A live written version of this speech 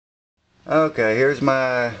Okay, here's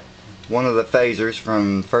one of the phasers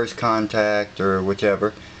from First Contact or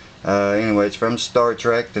whichever. Anyway, it's from Star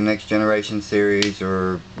Trek, the Next Generation series,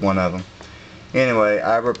 or one of them. Anyway,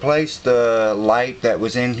 I replaced the light that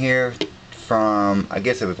was in here from, I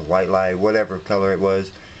guess it was a white light, whatever color it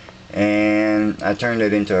was, and I turned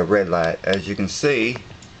it into a red light. As you can see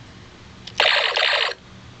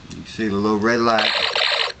the little red light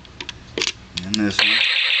in this one.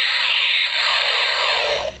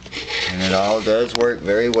 And it all does work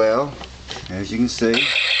very well. As you can see,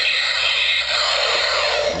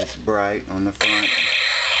 it's bright on the front.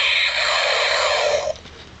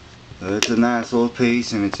 So it's a nice little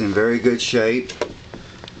piece and it's in very good shape.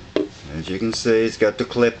 As you can see, it's got the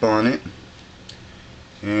clip on it.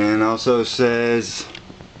 And also says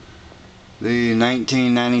the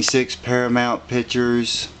 1996 Paramount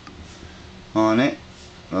Pictures on it.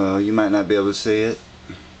 You might not be able to see it,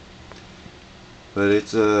 but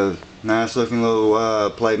it's a nice looking little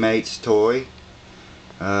Playmates toy,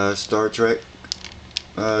 Star Trek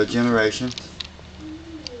Generations.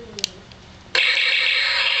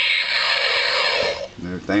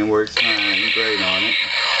 Everything works fine and great on it.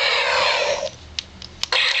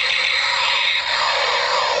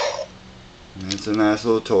 And it's a nice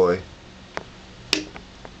little toy.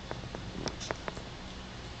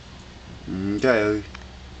 Okay,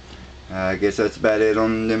 I guess that's about it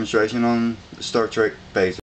on the demonstration on the Star Trek phaser.